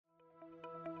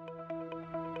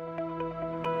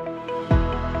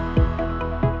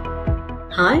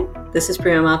Hi, this is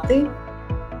Priya Mapti,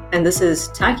 and this is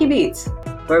Tacky Beats,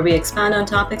 where we expand on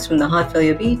topics from the heart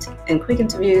failure beat and quick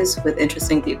interviews with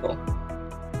interesting people.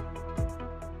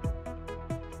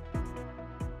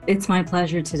 It's my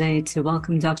pleasure today to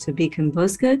welcome Dr. Beacom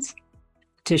Bosgood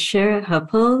to share her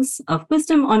pearls of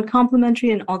wisdom on complementary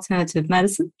and alternative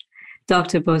medicine.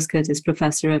 Dr. Bosgood is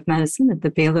professor of medicine at the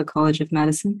Baylor College of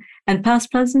Medicine and past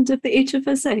president of the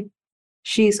HFSA.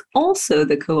 She's also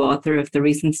the co-author of the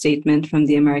recent statement from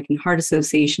the American Heart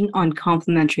Association on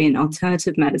complementary and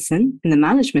alternative medicine in the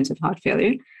management of heart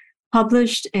failure,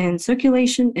 published in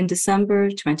Circulation in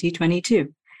December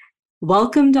 2022.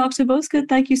 Welcome, Dr. Bosgood.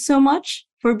 Thank you so much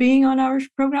for being on our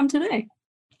program today.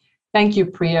 Thank you,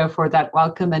 Priya, for that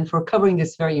welcome and for covering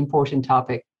this very important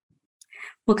topic.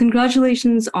 Well,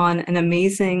 congratulations on an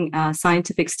amazing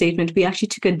scientific statement. We actually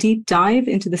took a deep dive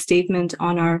into the statement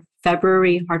on our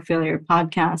February Heart Failure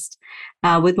podcast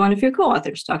with one of your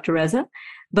co-authors, Dr. Reza.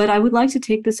 But I would like to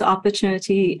take this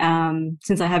opportunity,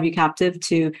 since I have you captive,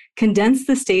 to condense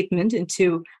the statement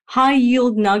into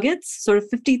high-yield nuggets, sort of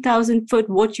 50,000-foot,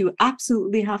 what you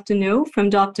absolutely have to know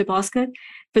from Dr. Bosgood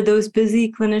for those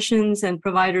busy clinicians and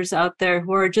providers out there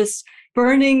who are just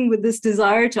burning with this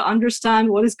desire to understand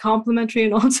what is complementary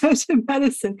and alternative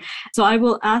medicine. So I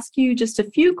will ask you just a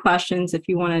few questions if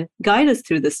you want to guide us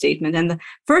through the statement. And the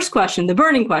first question, the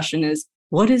burning question is,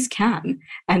 what is CAM?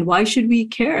 And why should we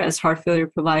care as heart failure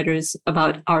providers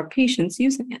about our patients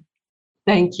using it?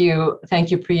 Thank you.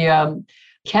 Thank you, Priya.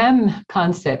 CAM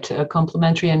concept,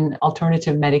 complementary and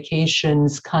alternative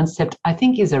medications concept, I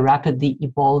think is a rapidly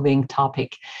evolving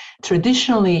topic.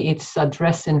 Traditionally, it's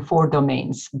addressed in four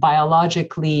domains: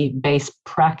 biologically based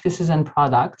practices and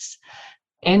products,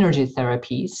 energy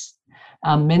therapies,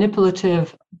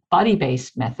 manipulative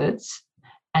body-based methods,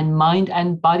 and mind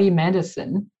and body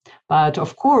medicine. But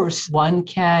of course, one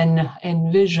can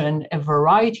envision a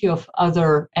variety of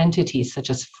other entities, such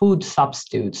as food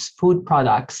substitutes, food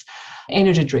products,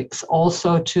 energy drinks,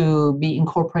 also to be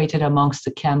incorporated amongst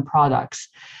the CAM products.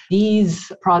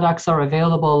 These products are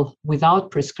available without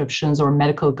prescriptions or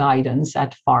medical guidance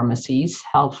at pharmacies,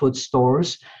 health food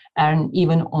stores, and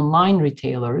even online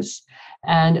retailers.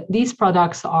 And these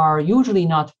products are usually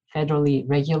not federally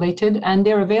regulated, and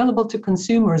they're available to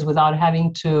consumers without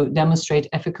having to demonstrate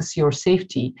efficacy or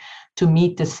safety to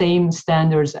meet the same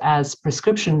standards as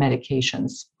prescription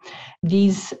medications.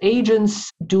 These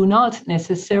agents do not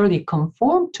necessarily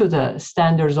conform to the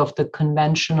standards of the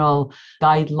conventional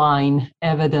guideline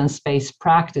evidence-based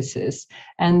practices.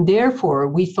 And therefore,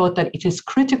 we thought that it is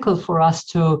critical for us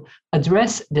to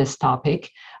address this topic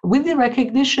with the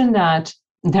recognition that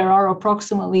there are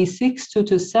approximately 6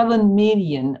 to 7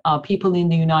 million people in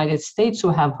the United States who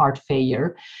have heart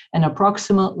failure, and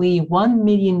approximately 1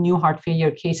 million new heart failure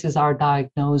cases are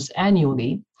diagnosed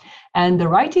annually. And the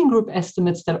writing group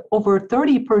estimates that over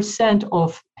 30%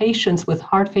 of patients with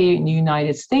heart failure in the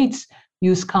United States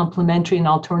use complementary and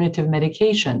alternative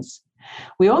medications.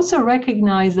 We also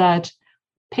recognize that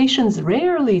patients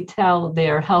rarely tell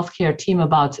their healthcare team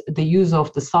about the use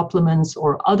of the supplements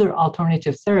or other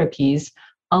alternative therapies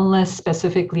unless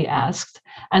specifically asked,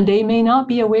 and they may not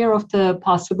be aware of the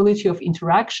possibility of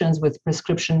interactions with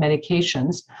prescription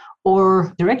medications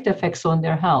or direct effects on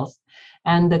their health.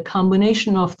 And the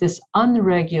combination of this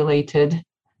unregulated,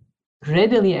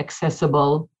 readily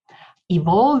accessible,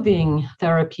 evolving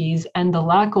therapies and the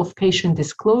lack of patient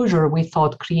disclosure, we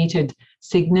thought created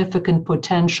significant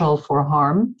potential for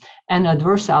harm and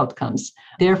adverse outcomes.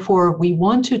 Therefore, we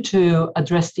wanted to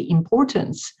address the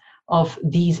importance of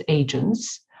these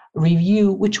agents,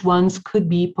 review which ones could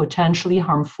be potentially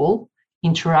harmful,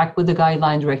 interact with the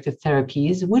guideline-directed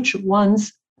therapies, which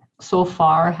ones so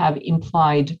far have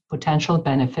implied potential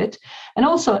benefit, and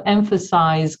also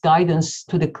emphasize guidance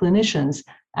to the clinicians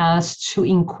as to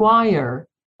inquire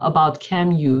about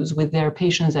CAM use with their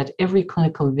patients at every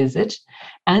clinical visit,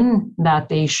 and that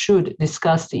they should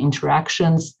discuss the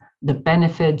interactions, the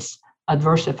benefits,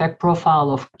 adverse effect profile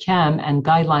of CAM and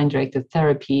guideline-directed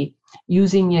therapy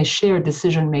using a shared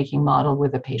decision-making model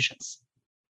with the patients.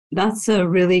 That's a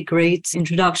really great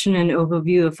introduction and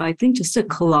overview of, I think, just a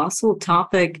colossal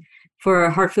topic for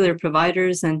heart failure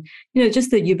providers, and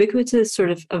just the ubiquitous sort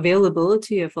of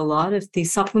availability of a lot of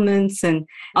these supplements and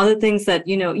other things that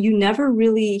you never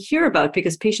really hear about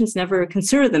because patients never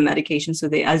consider them medications. So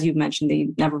they, as you mentioned, they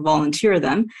never volunteer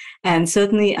them. And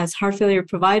certainly as heart failure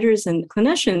providers and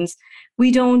clinicians,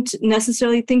 we don't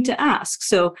necessarily think to ask.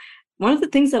 So one of the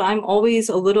things that I'm always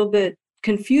a little bit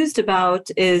confused about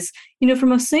is,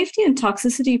 from a safety and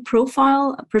toxicity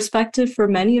profile perspective for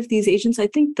many of these agents, I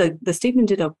think the statement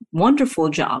did a wonderful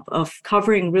job of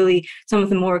covering really some of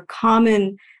the more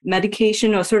common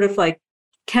medication or sort of like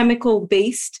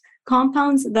chemical-based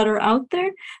compounds that are out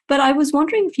there. But I was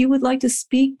wondering if you would like to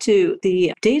speak to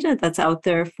the data that's out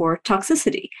there for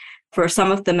toxicity for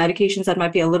some of the medications that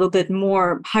might be a little bit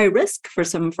more high risk for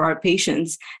some of our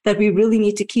patients that we really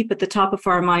need to keep at the top of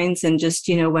our minds, and just,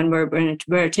 when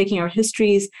we're taking our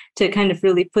histories, to kind of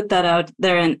really put that out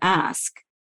there and ask.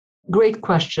 Great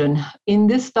question. In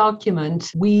this document,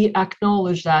 we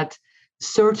acknowledge that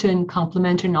certain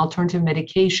complementary and alternative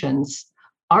medications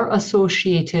are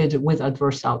associated with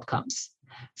adverse outcomes.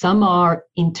 Some are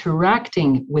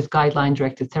interacting with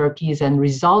guideline-directed therapies and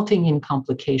resulting in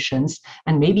complications,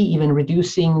 and maybe even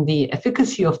reducing the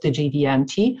efficacy of the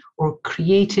GDMT or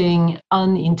creating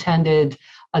unintended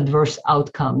adverse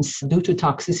outcomes due to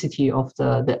toxicity of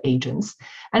the agents.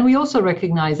 And we also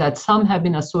recognize that some have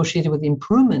been associated with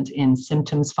improvement in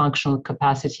symptoms, functional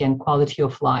capacity, and quality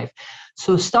of life.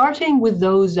 So starting with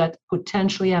those that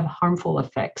potentially have harmful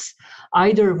effects,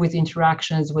 either with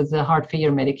interactions with the heart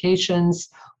failure medications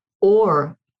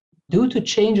or due to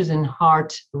changes in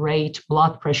heart rate,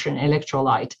 blood pressure, and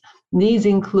electrolyte. These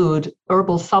include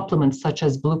herbal supplements such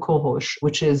as blue cohosh,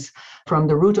 which is from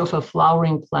the root of a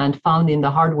flowering plant found in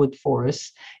the hardwood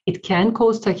forest. It can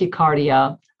cause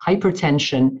tachycardia,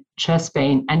 hypertension, chest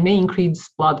pain, and may increase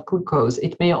blood glucose.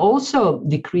 It may also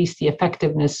decrease the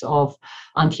effectiveness of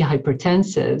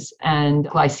antihypertensives and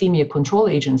glycemia control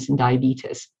agents in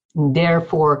diabetes.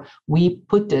 Therefore, we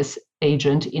put this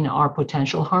agent in our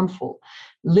potential harmful.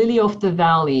 Lily of the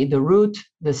valley, the root,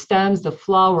 the stems, the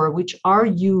flower, which are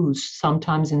used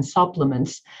sometimes in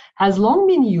supplements, has long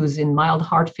been used in mild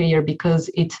heart failure because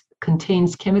it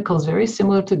contains chemicals very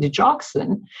similar to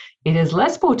digoxin. It is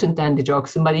less potent than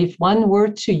digoxin, but if one were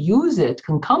to use it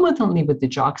concomitantly with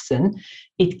digoxin,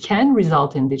 it can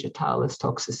result in digitalis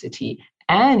toxicity.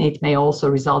 And it may also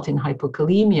result in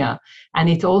hypokalemia. And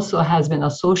it also has been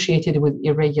associated with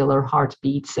irregular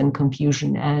heartbeats and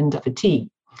confusion and fatigue.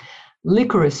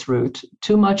 Licorice root.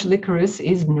 Too much licorice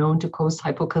is known to cause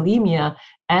hypokalemia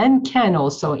and can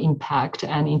also impact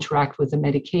and interact with the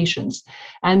medications.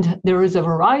 And there is a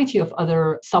variety of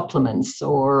other supplements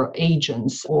or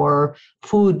agents or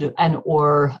food and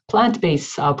or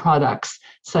plant-based products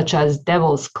such as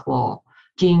devil's claw,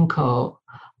 ginkgo,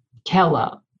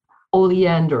 kela,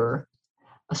 oleander,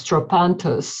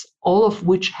 strophanthus, all of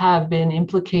which have been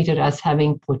implicated as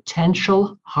having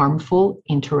potential harmful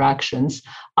interactions,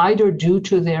 either due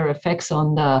to their effects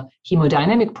on the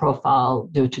hemodynamic profile,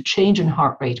 due to change in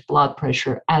heart rate, blood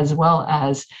pressure, as well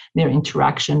as their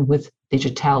interaction with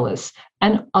digitalis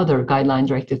and other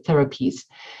guideline-directed therapies.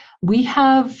 We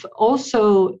have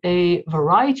also a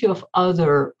variety of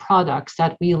other products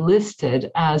that we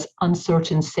listed as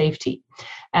uncertain safety.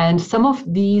 And some of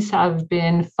these have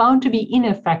been found to be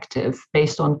ineffective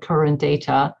based on current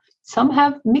data. Some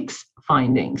have mixed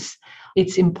findings.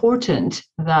 It's important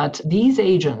that these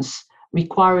agents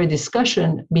require a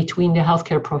discussion between the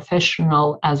healthcare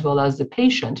professional as well as the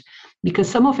patient, because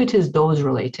some of it is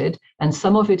dose-related and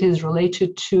some of it is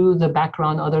related to the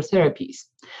background other therapies.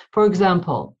 For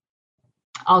example,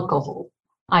 alcohol.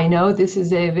 I know this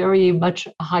is a very much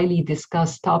highly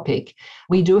discussed topic.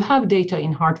 We do have data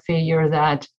in heart failure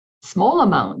that small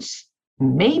amounts,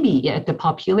 maybe at the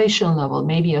population level,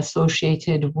 may be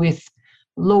associated with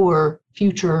lower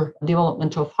future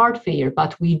development of heart failure.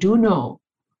 But we do know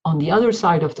on the other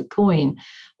side of the coin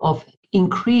of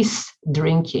increased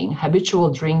drinking,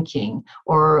 habitual drinking,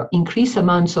 or increased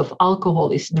amounts of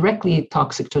alcohol is directly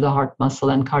toxic to the heart muscle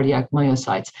and cardiac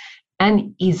myocytes,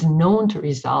 and is known to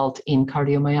result in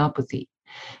cardiomyopathy.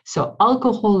 So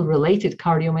alcohol-related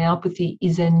cardiomyopathy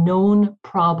is a known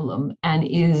problem and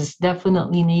is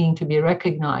definitely needing to be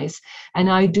recognized. And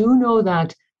I do know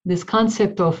that this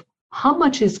concept of how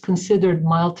much is considered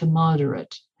mild to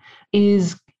moderate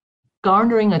is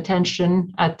garnering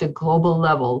attention at the global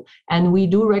level. And we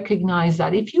do recognize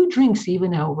that if you drink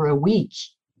even over a week,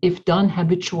 if done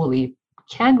habitually,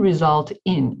 can result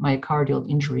in myocardial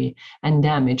injury and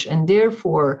damage. And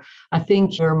therefore, I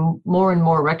think we're more and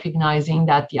more recognizing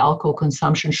that the alcohol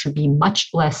consumption should be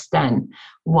much less than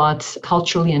what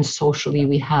culturally and socially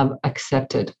we have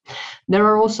accepted. There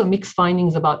are also mixed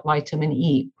findings about vitamin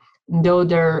E. Though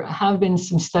there have been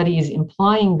some studies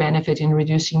implying benefit in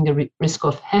reducing the risk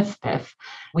of HFpEF,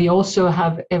 we also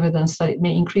have evidence that it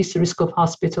may increase the risk of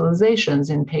hospitalizations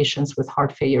in patients with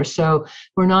heart failure. So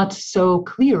we're not so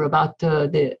clear about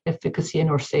the efficacy and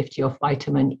or safety of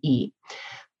vitamin E.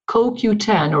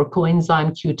 CoQ10 or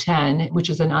coenzyme Q10, which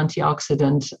is an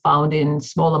antioxidant found in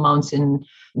small amounts in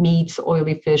meats,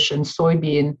 oily fish, and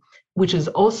soybean, which is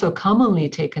also commonly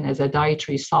taken as a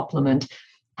dietary supplement,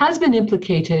 has been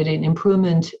implicated in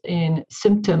improvement in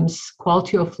symptoms,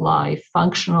 quality of life,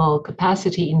 functional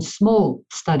capacity in small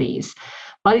studies.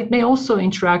 But it may also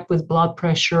interact with blood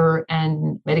pressure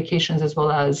and medications as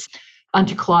well as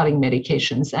anti-clotting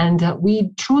medications. And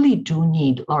we truly do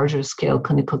need larger scale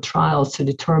clinical trials to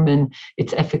determine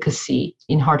its efficacy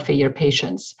in heart failure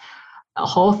patients.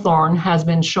 Hawthorne has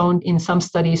been shown in some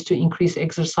studies to increase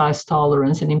exercise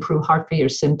tolerance and improve heart failure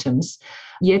symptoms.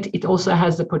 Yet it also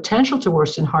has the potential to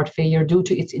worsen heart failure due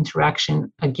to its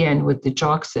interaction, again, with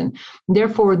digoxin.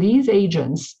 Therefore, these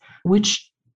agents, which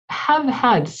have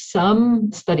had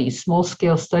some studies,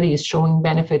 small-scale studies showing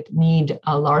benefit, need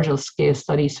larger scale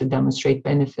studies to demonstrate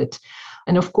benefit.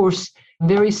 And of course,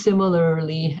 very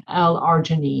similarly,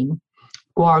 L-arginine,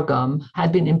 guar gum,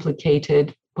 had been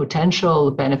implicated,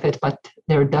 potential benefit, but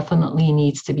there definitely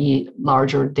needs to be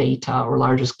larger data or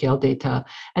larger scale data,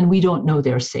 and we don't know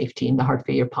their safety in the heart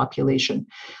failure population.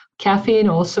 Caffeine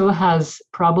also has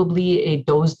probably a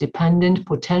dose-dependent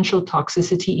potential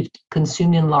toxicity if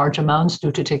consumed in large amounts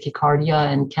due to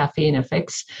tachycardia and caffeine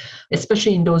effects,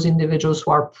 especially in those individuals who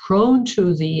are prone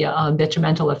to the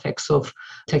detrimental effects of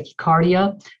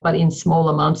tachycardia, but in small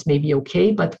amounts may be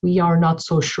okay, but we are not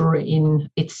so sure in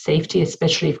its safety,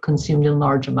 especially if consumed in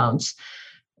large amounts.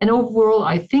 And overall,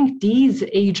 I think these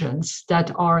agents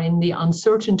that are in the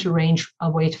uncertainty range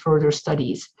await further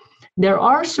studies. There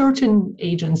are certain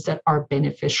agents that are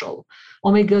beneficial.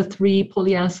 Omega-3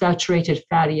 polyunsaturated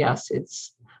fatty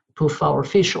acids, PUFA or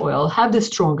fish oil, have the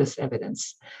strongest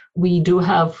evidence. We do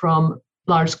have from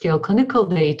large-scale clinical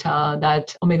data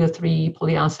that omega-3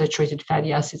 polyunsaturated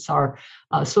fatty acids are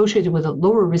associated with a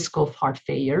lower risk of heart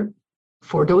failure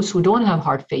for those who don't have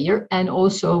heart failure, and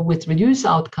also with reduced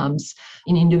outcomes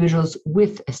in individuals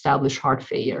with established heart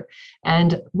failure.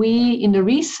 And we, in the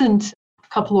recent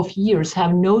couple of years,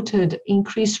 have noted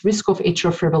increased risk of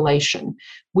atrial fibrillation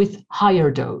with higher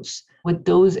dose, with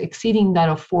dose exceeding that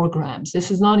of 4 grams.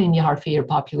 This is not in the heart failure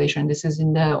population. This is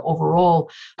in the overall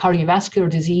cardiovascular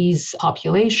disease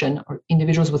population, or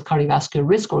individuals with cardiovascular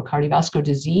risk or cardiovascular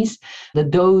disease. The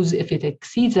dose, if it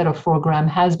exceeds that of 4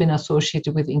 grams, has been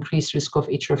associated with increased risk of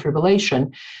atrial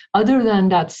fibrillation. Other than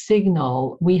that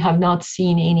signal, we have not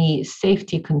seen any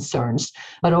safety concerns,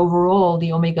 but overall,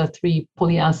 the omega-3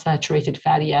 polyunsaturated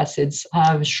fatty acids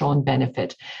have shown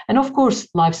benefit. And of course,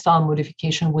 lifestyle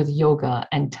modification with yoga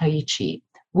and Tai Chi,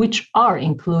 which are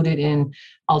included in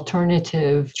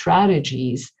alternative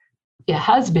strategies, it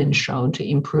has been shown to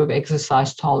improve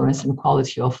exercise tolerance and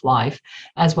quality of life,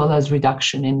 as well as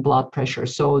reduction in blood pressure.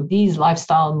 So these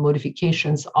lifestyle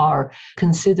modifications are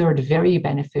considered very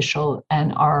beneficial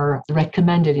and are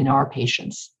recommended in our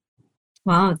patients.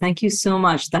 Wow, thank you so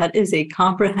much. That is a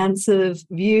comprehensive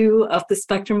view of the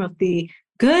spectrum of the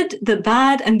good, the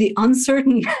bad, and the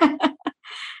uncertain.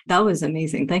 That was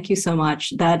amazing. Thank you so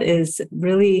much. That is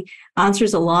really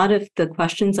answers a lot of the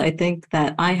questions I think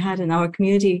that I had in our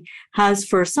community has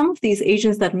for some of these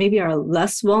agents that maybe are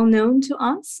less well known to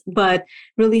us, but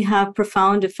really have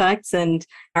profound effects and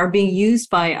are being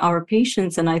used by our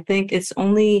patients. And I think it's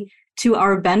only to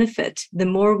our benefit, the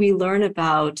more we learn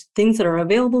about things that are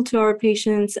available to our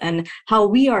patients and how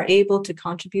we are able to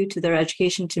contribute to their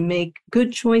education to make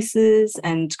good choices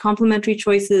and complementary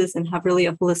choices and have really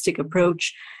a holistic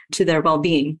approach to their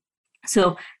well-being.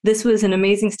 So this was an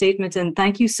amazing statement, and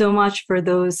thank you so much for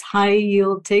those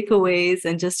high-yield takeaways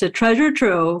and just a treasure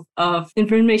trove of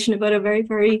information about a very,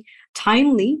 very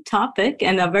timely topic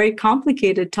and a very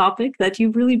complicated topic that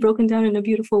you've really broken down in a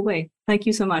beautiful way. Thank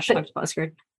you so much, Dr.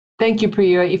 Bhaskar. Thank you,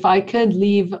 Priya. If I could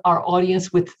leave our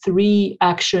audience with 3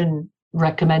 action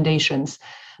recommendations.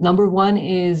 Number 1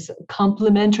 is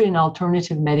complementary and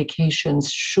alternative medications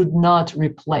should not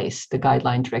replace the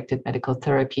guideline-directed medical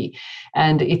therapy.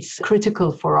 And it's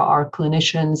critical for our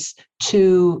clinicians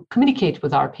to communicate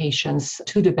with our patients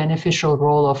to the beneficial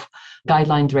role of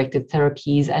guideline-directed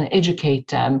therapies and educate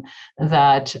them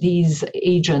that these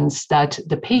agents that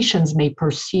the patients may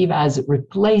perceive as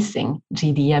replacing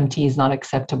GDMT is not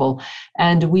acceptable.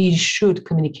 And we should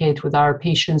communicate with our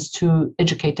patients to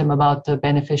educate them about the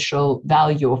beneficial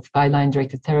value of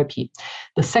guideline-directed therapy.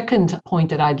 The second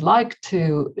point that I'd like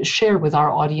to share with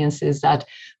our audience is that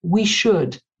we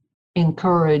should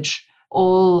encourage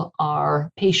all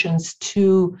our patients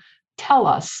to tell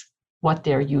us what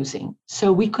they're using.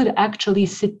 So we could actually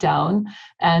sit down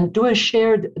and do a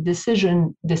shared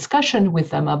discussion with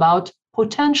them about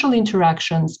potential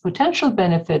interactions, potential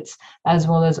benefits, as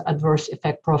well as adverse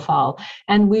effect profile.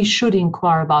 And we should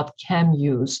inquire about CAM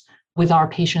use with our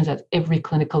patients at every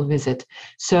clinical visit.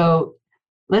 So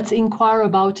let's inquire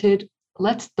about it.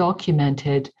 Let's document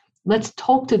it. Let's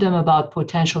talk to them about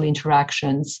potential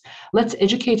interactions. Let's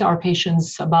educate our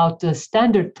patients about the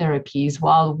standard therapies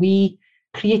while we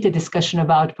create a discussion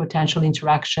about potential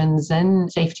interactions and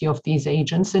safety of these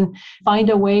agents, and find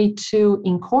a way to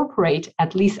incorporate,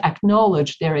 at least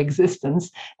acknowledge their existence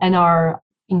and our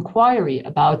inquiry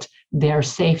about their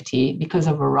safety, because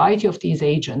a variety of these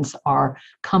agents are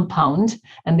compound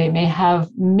and they may have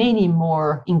many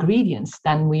more ingredients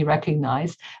than we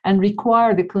recognize and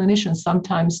require the clinician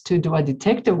sometimes to do a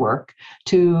detective work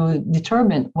to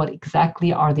determine what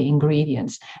exactly are the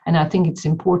ingredients. And I think it's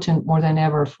important more than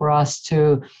ever for us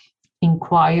to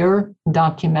inquire,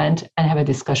 document, and have a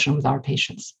discussion with our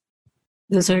patients.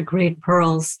 Those are great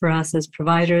pearls for us as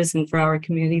providers and for our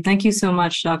community. Thank you so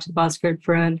much, Dr. Bosford,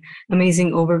 for an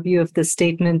amazing overview of this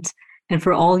statement. And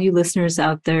for all you listeners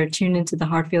out there, tune into the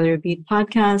Heart Failure Beat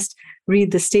podcast,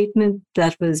 read the statement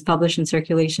that was published in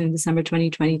circulation in December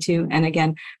 2022. And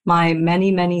again, my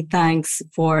many, many thanks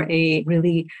for a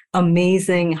really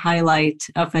amazing highlight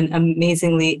of an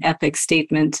amazingly epic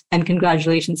statement. And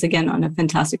congratulations again on a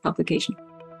fantastic publication.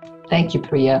 Thank you,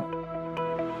 Priya.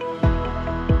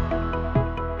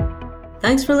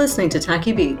 Thanks for listening to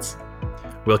Tacky Beats.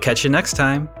 We'll catch you next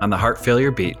time on the Heart Failure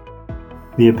Beat.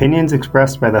 The opinions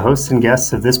expressed by the hosts and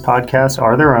guests of this podcast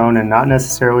are their own and not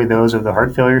necessarily those of the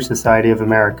Heart Failure Society of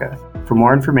America. For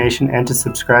more information and to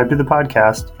subscribe to the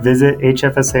podcast, visit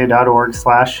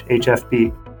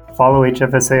hfsa.org/HFbeat. Follow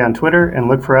HFSA on Twitter and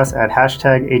look for us at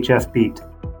 #HFBeat.